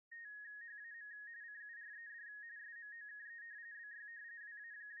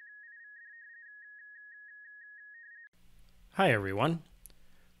Hi everyone.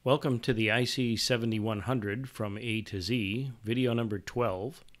 Welcome to the IC-7100 from A to Z, video number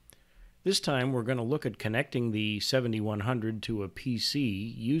 12. This time we're going to look at connecting the 7100 to a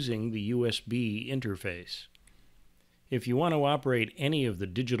PC using the USB interface. If you want to operate any of the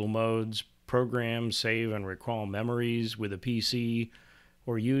digital modes, program, save, and recall memories with a PC,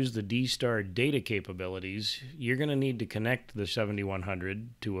 or use the D-Star data capabilities, you're going to need to connect the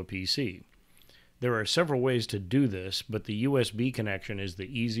 7100 to a PC. There are several ways to do this, but the USB connection is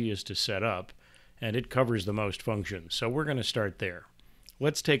the easiest to set up, and it covers the most functions, so we're going to start there.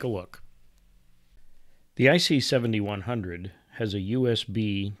 Let's take a look. The IC-7100 has a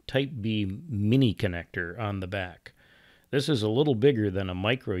USB Type-B mini connector on the back. This is a little bigger than a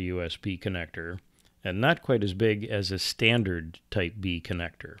micro USB connector, and not quite as big as a standard Type-B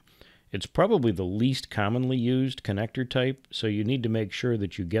connector. It's probably the least commonly used connector type, so you need to make sure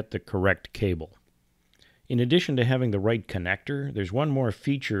that you get the correct cable. In addition to having the right connector, there's one more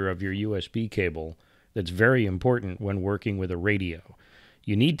feature of your USB cable that's very important when working with a radio.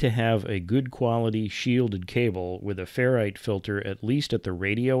 You need to have a good quality shielded cable with a ferrite filter at least at the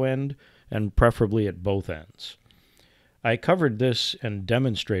radio end and preferably at both ends. I covered this and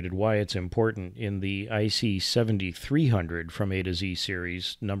demonstrated why it's important in the IC-7300 from A to Z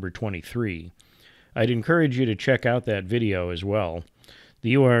series, number 23. I'd encourage you to check out that video as well.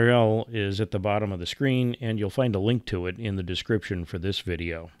 The URL is at the bottom of the screen, and you'll find a link to it in the description for this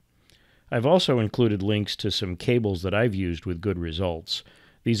video. I've also included links to some cables that I've used with good results.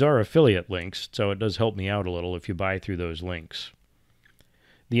 These are affiliate links, so it does help me out a little if you buy through those links.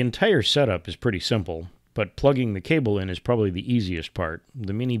 The entire setup is pretty simple, but plugging the cable in is probably the easiest part.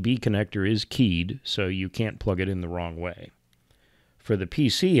 The mini B connector is keyed, so you can't plug it in the wrong way. For the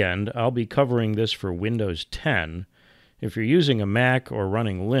PC end, I'll be covering this for Windows 10. If you're using a Mac or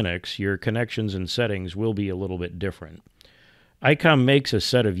running Linux, your connections and settings will be a little bit different. Icom makes a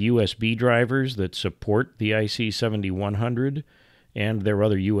set of USB drivers that support the IC-7100 and their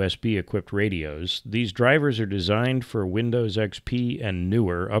other USB-equipped radios. These drivers are designed for Windows XP and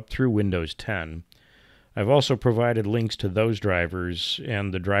newer up through Windows 10. I've also provided links to those drivers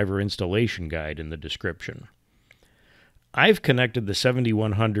and the driver installation guide in the description. I've connected the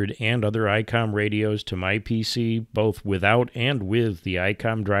 7100 and other Icom radios to my PC, both without and with the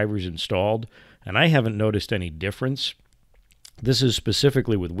Icom drivers installed, and I haven't noticed any difference. This is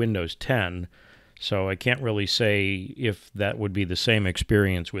specifically with Windows 10, so I can't really say if that would be the same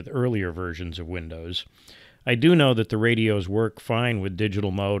experience with earlier versions of Windows. I do know that the radios work fine with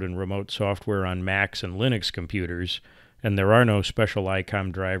digital mode and remote software on Macs and Linux computers, and there are no special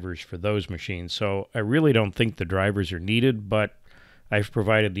Icom drivers for those machines, so I really don't think the drivers are needed, but I've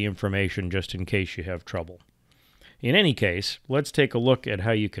provided the information just in case you have trouble. In any case, let's take a look at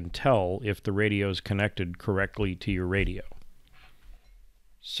how you can tell if the radio is connected correctly to your radio.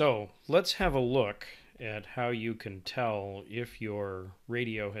 So, let's have a look at how you can tell if your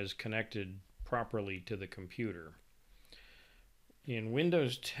radio has connected properly to the computer. In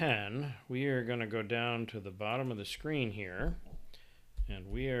Windows 10, we are going to go down to the bottom of the screen here, and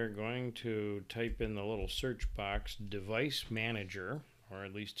we are going to type in the little search box Device Manager, or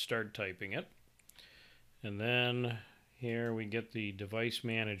at least start typing it. And then here we get the Device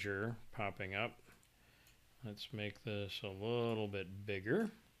Manager popping up. Let's make this a little bit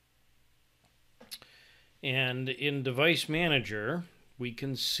bigger. And in Device Manager, we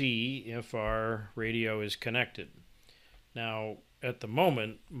can see if our radio is connected. Now, at the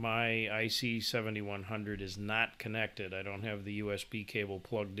moment, my IC-7100 is not connected. I don't have the USB cable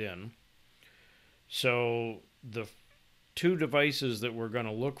plugged in. So the two devices that we're going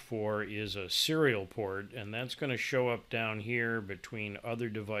to look for is a serial port, and that's going to show up down here between other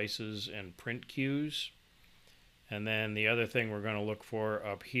devices and print cues. And then the other thing we're going to look for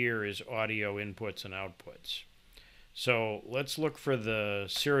up here is audio inputs and outputs. So let's look for the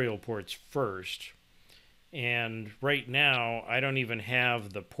serial ports first. And right now, I don't even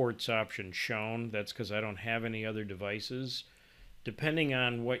have the ports option shown. That's because I don't have any other devices. Depending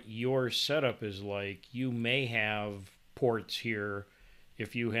on what your setup is like, you may have ports here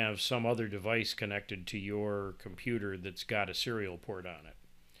if you have some other device connected to your computer that's got a serial port on it.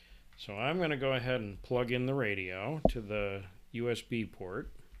 So I'm going to go ahead and plug in the radio to the USB port.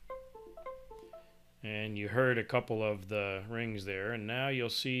 And you heard a couple of the rings there, and now you'll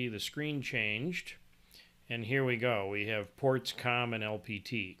see the screen changed. And here we go. We have ports COM and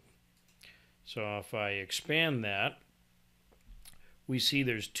LPT. So if I expand that, we see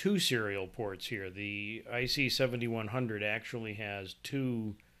there's two serial ports here. The IC-7100 actually has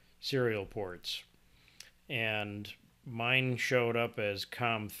two serial ports. And mine showed up as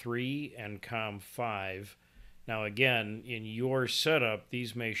COM3 and COM5. Now again, in your setup,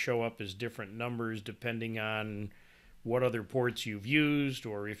 these may show up as different numbers depending on what other ports you've used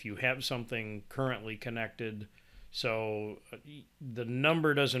or if you have something currently connected. So the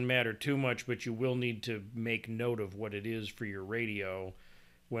number doesn't matter too much, but you will need to make note of what it is for your radio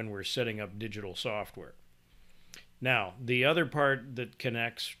when we're setting up digital software. Now, the other part that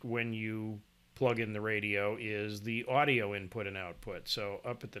connects when you plug in the radio is the audio input and output. So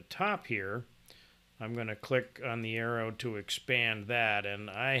up at the top here, I'm going to click on the arrow to expand that, and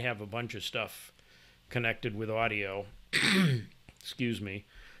I have a bunch of stuff connected with audio. Excuse me.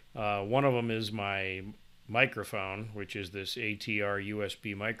 One of them is my microphone, which is this ATR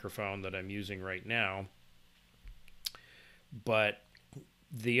USB microphone that I'm using right now. But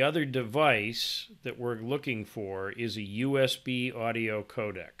the other device that we're looking for is a USB audio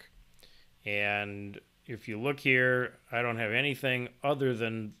codec. And if you look here, I don't have anything other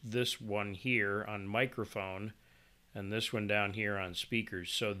than this one here on microphone and this one down here on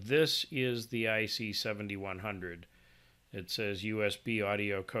speakers. So this is the IC-7100. It says USB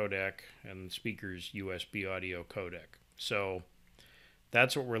audio codec and speakers USB audio codec. So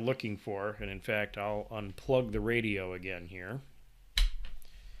that's what we're looking for. And in fact, I'll unplug the radio again here.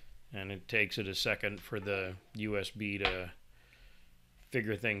 And it takes it a second for the USB to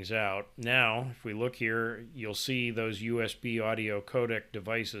figure things out. Now, if we look here, you'll see those USB audio codec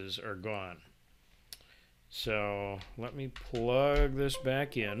devices are gone. So let me plug this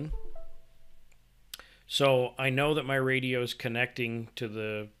back in. So I know that my radio is connecting to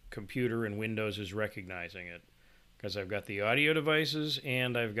the computer and Windows is recognizing it because I've got the audio devices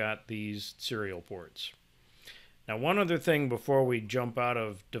and I've got these serial ports. Now, one other thing before we jump out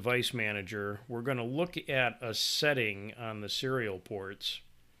of Device Manager, we're going to look at a setting on the serial ports,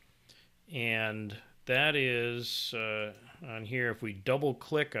 and that is on here. If we double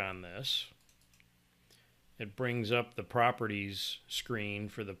click on this, it brings up the properties screen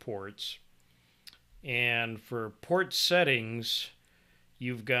for the ports. And for port settings,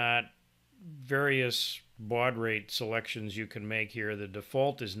 you've got various baud rate selections you can make here. The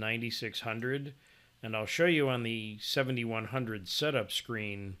default is 9600. And I'll show you on the 7100 setup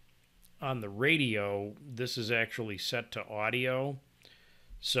screen on the radio, this is actually set to audio.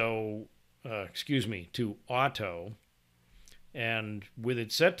 So, to auto. And with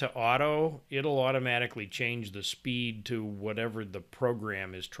it set to auto, it'll automatically change the speed to whatever the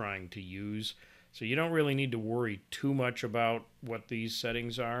program is trying to use. So you don't really need to worry too much about what these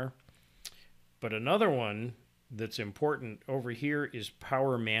settings are. But another one that's important over here is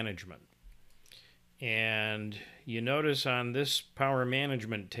power management. And you notice on this power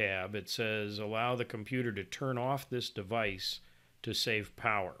management tab, it says allow the computer to turn off this device to save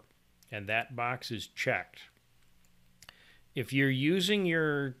power. And that box is checked. If you're using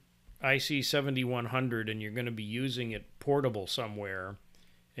your IC-7100 and you're going to be using it portable somewhere,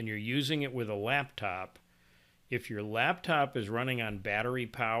 and you're using it with a laptop, if your laptop is running on battery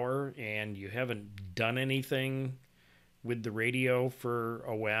power and you haven't done anything with the radio for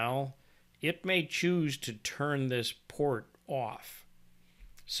a while, it may choose to turn this port off.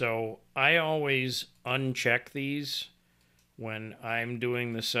 So I always uncheck these when I'm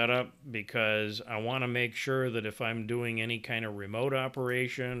doing the setup because I want to make sure that if I'm doing any kind of remote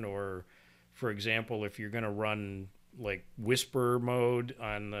operation, or for example, if you're going to run like whisper mode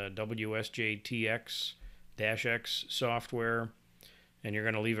on the WSJT-X -X software and you're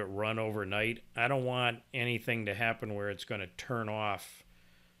going to leave it run overnight, I don't want anything to happen where it's going to turn off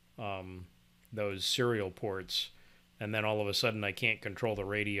those serial ports, and then all of a sudden I can't control the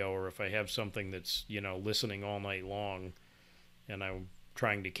radio, or if I have something that's, listening all night long and I'm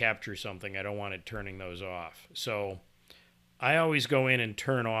trying to capture something, I don't want it turning those off. So I always go in and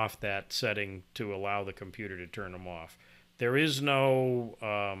turn off that setting to allow the computer to turn them off. There is no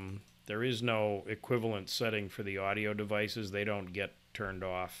equivalent setting for the audio devices. They don't get turned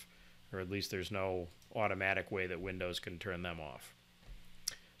off, or at least there's no automatic way that Windows can turn them off.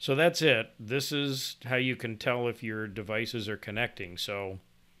 So that's it. This is how you can tell if your devices are connecting. So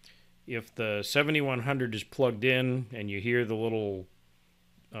if the 7100 is plugged in and you hear the little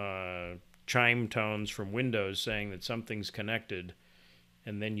chime tones from Windows saying that something's connected,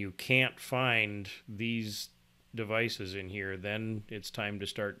 and then you can't find these devices in here, then it's time to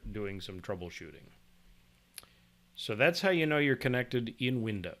start doing some troubleshooting. So that's how you know you're connected in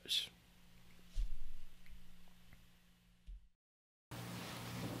Windows.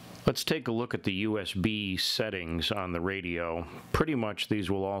 Let's take a look at the USB settings on the radio. Pretty much these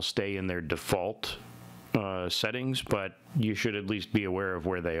will all stay in their default settings, but you should at least be aware of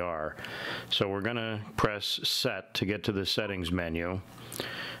where they are. So we're going to press Set to get to the settings menu.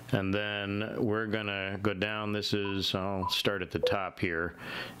 And then we're gonna go down. This is, I'll start at the top here.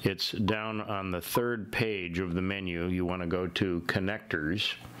 It's down on the third page of the menu. You want to go to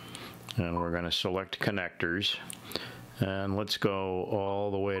connectors, and we're going to select connectors. And let's go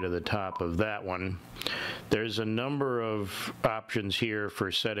all the way to the top of that one. There's a number of options here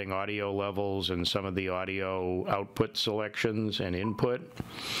for setting audio levels and some of the audio output selections and input.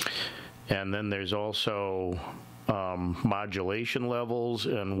 And then there's also modulation levels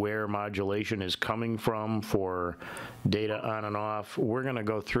and where modulation is coming from for data on and off. We're going to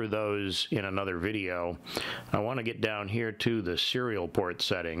go through those in another video. I want to get down here to the serial port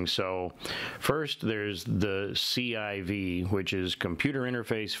settings. So first there's the CIV, which is Computer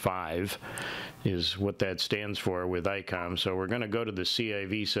Interface 5 is what that stands for with ICOM. So we're going to go to the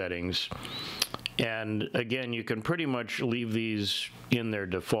CIV settings. And again, you can pretty much leave these in their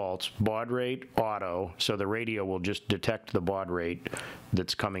defaults. Baud rate, auto, so the radio will just detect the baud rate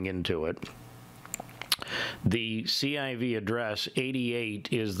that's coming into it. The CIV address 88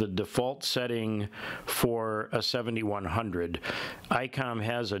 is the default setting for a 7100. Icom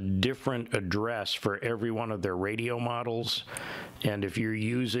has a different address for every one of their radio models, and if you're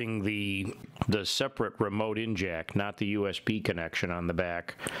using the separate remote in jack, not the USB connection on the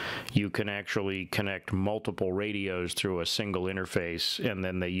back, you can actually connect multiple radios through a single interface, and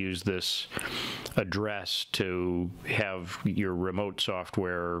then they use this address to have your remote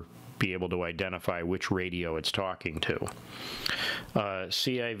software be able to identify which radio it's talking to.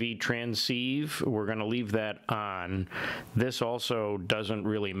 CIV transceive, we're going to leave that on. This also doesn't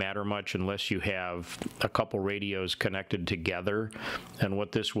really matter much unless you have a couple radios connected together. And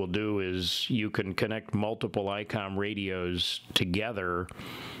what this will do is you can connect multiple ICOM radios together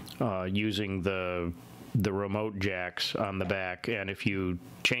using the remote jacks on the back, and if you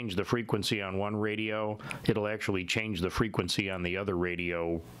change the frequency on one radio, it'll actually change the frequency on the other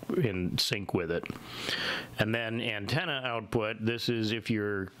radio in sync with it. And then antenna output, this is if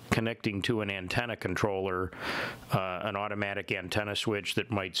you're connecting to an antenna controller, an automatic antenna switch that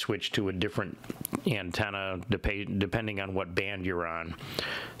might switch to a different antenna depending on what band you're on.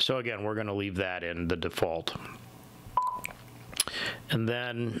 So again, we're going to leave that in the default. And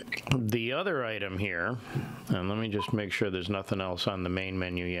then the other item here, and let me just make sure there's nothing else on the main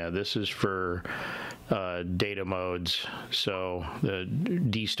menu. Yeah, this is for data modes, so the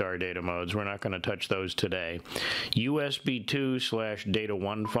D-Star data modes. We're not going to touch those today. USB 2/data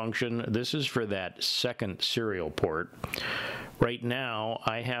 1 function, this is for that second serial port. Right now,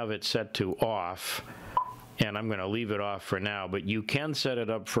 I have it set to off, and I'm going to leave it off for now, but you can set it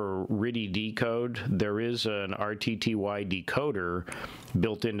up for RTTY decode. There is an RTTY decoder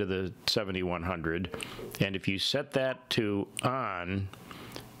built into the 7100, and if you set that to on,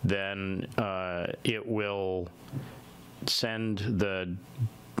 then it will send the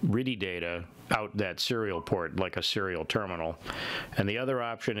RTTY data out that serial port like a serial terminal. And the other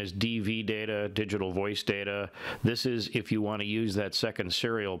option is DV data, digital voice data. This is if you want to use that second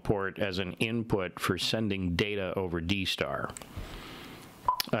serial port as an input for sending data over D-Star.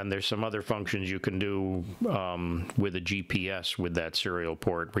 And there's some other functions you can do with a GPS with that serial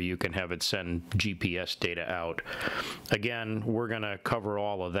port where you can have it send GPS data out. Again, we're going to cover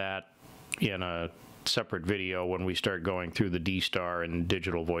all of that in a separate video when we start going through the D-Star and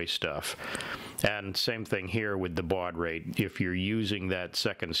digital voice stuff. And same thing here with the baud rate. If you're using that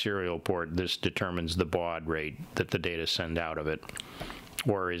second serial port, this determines the baud rate that the data send out of it,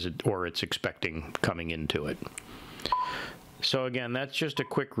 or it's expecting coming into it. So again, that's just a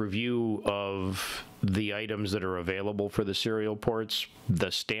quick review of the items that are available for the serial ports.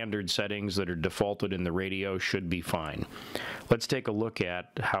 The standard settings that are defaulted in the radio should be fine. Let's take a look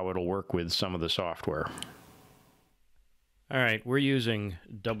at how it'll work with some of the software. All right, we're using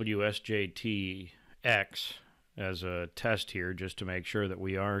WSJT-X as a test here just to make sure that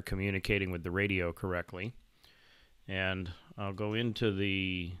we are communicating with the radio correctly. And I'll go into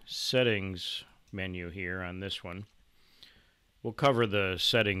the settings menu here on this one. We'll cover the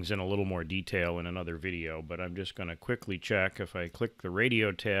settings in a little more detail in another video, but I'm just going to quickly check. If I click the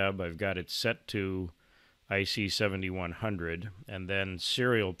radio tab, I've got it set to IC-7100, and then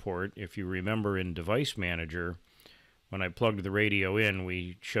serial port. If you remember in Device Manager, when I plugged the radio in,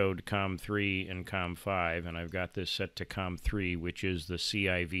 we showed COM3 and COM5, and I've got this set to COM3, which is the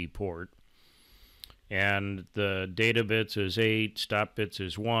CIV port. And the data bits is 8, stop bits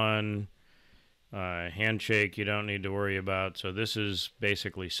is 1, handshake you don't need to worry about. So this is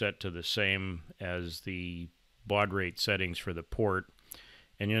basically set to the same as the baud rate settings for the port.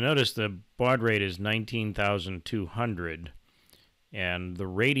 And you'll notice the baud rate is 19,200, and the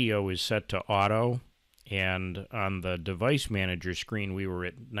radio is set to auto, and on the device manager screen we were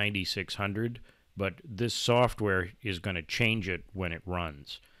at 9600, but this software is going to change it when it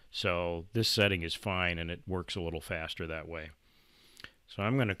runs. So this setting is fine and it works a little faster that way. So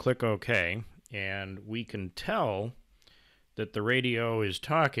I'm going to click OK, and we can tell that the radio is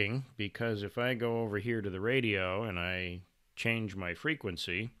talking because if I go over here to the radio and I change my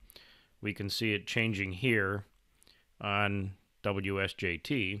frequency, we can see it changing here on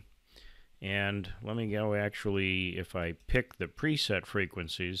WSJT. And let me go actually, if I pick the preset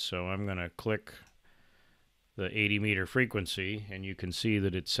frequencies, so I'm going to click the 80 meter frequency, and you can see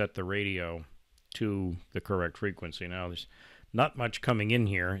that it set the radio to the correct frequency. Now there's not much coming in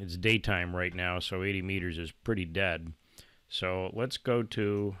here. It's daytime right now, so 80 meters is pretty dead. So let's go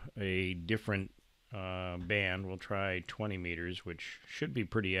to a different band. We'll try 20 meters, which should be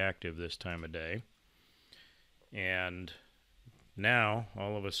pretty active this time of day. And now,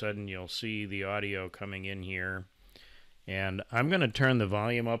 all of a sudden, you'll see the audio coming in here. And I'm going to turn the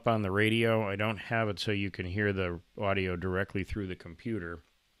volume up on the radio. I don't have it so you can hear the audio directly through the computer.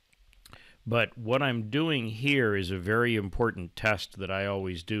 But what I'm doing here is a very important test that I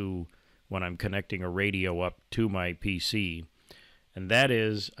always do when I'm connecting a radio up to my PC. And that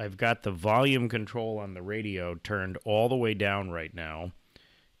is, I've got the volume control on the radio turned all the way down right now.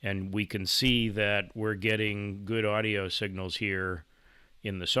 And we can see that we're getting good audio signals here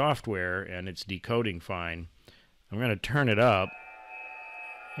in the software, and it's decoding fine. I'm going to turn it up,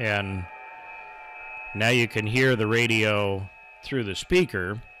 and now you can hear the radio through the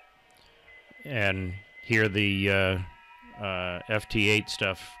speaker and hear the FT8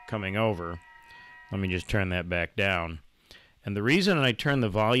 stuff coming over. Let me just turn that back down. And the reason I turn the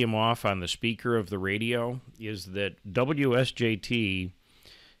volume off on the speaker of the radio is that WSJT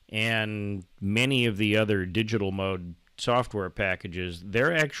and many of the other digital mode software packages,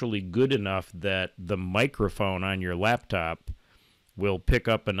 they're actually good enough that the microphone on your laptop will pick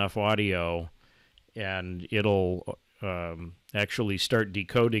up enough audio and it'll actually start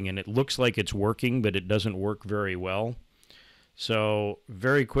decoding, and it looks like it's working, but it doesn't work very well. So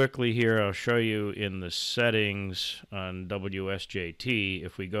very quickly here, I'll show you in the settings on WSJT,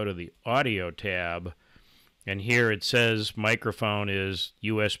 if we go to the audio tab, and here it says microphone is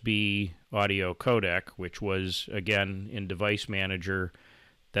USB audio codec, which was, again, in Device Manager.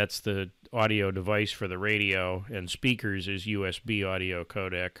 That's the audio device for the radio, and speakers is USB audio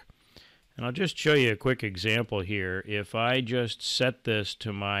codec. And I'll just show you a quick example here. If I just set this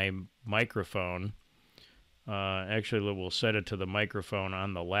to my microphone, actually we'll set it to the microphone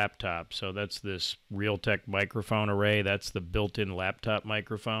on the laptop. So that's this Realtek microphone array. That's the built-in laptop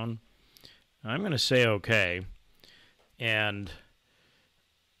microphone. I'm going to say OK, and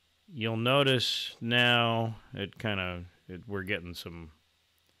you'll notice now we're getting some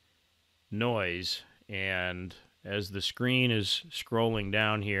noise, and as the screen is scrolling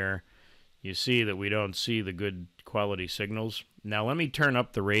down here, you see that we don't see the good quality signals. Now let me turn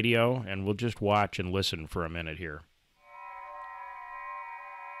up the radio, and we'll just watch and listen for a minute here.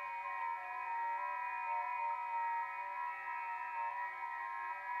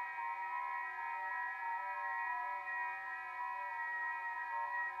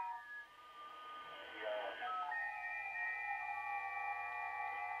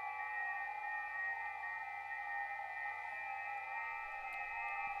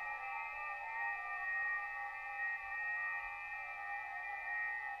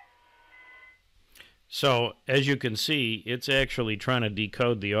 So, as you can see, it's actually trying to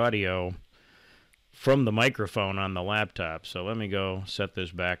decode the audio from the microphone on the laptop. So let me go set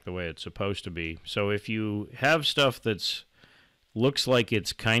this back the way it's supposed to be. So if you have stuff that's looks like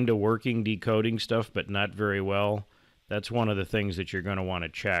it's kind of working, decoding stuff, but not very well, that's one of the things that you're going to want to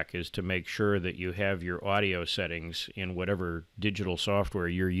check, is to make sure that you have your audio settings in whatever digital software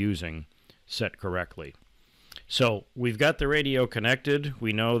you're using set correctly. So we've got the radio connected.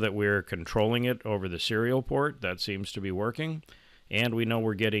 We know that we're controlling it over the serial port. That seems to be working. And we know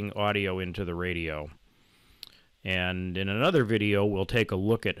we're getting audio into the radio. And in another video, we'll take a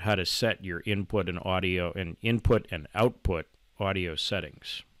look at how to set your input and output audio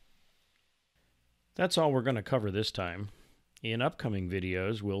settings. That's all we're going to cover this time. In upcoming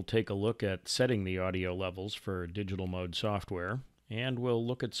videos, we'll take a look at setting the audio levels for digital mode software, and we'll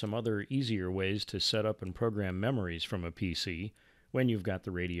look at some other easier ways to set up and program memories from a PC when you've got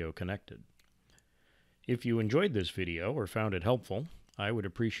the radio connected. If you enjoyed this video or found it helpful, I would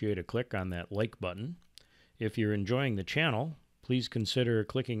appreciate a click on that like button. If you're enjoying the channel, please consider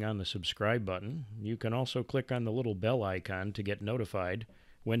clicking on the subscribe button. You can also click on the little bell icon to get notified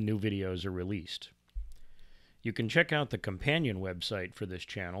when new videos are released. You can check out the companion website for this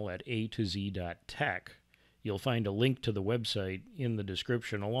channel at A2Z.Tech, You'll find a link to the website in the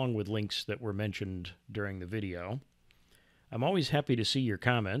description, along with links that were mentioned during the video. I'm always happy to see your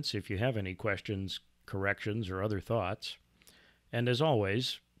comments if you have any questions, corrections, or other thoughts. And as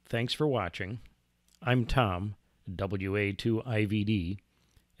always, thanks for watching. I'm Tom, WA2IVD,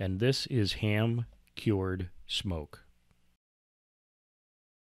 and this is Ham Cured Smoke.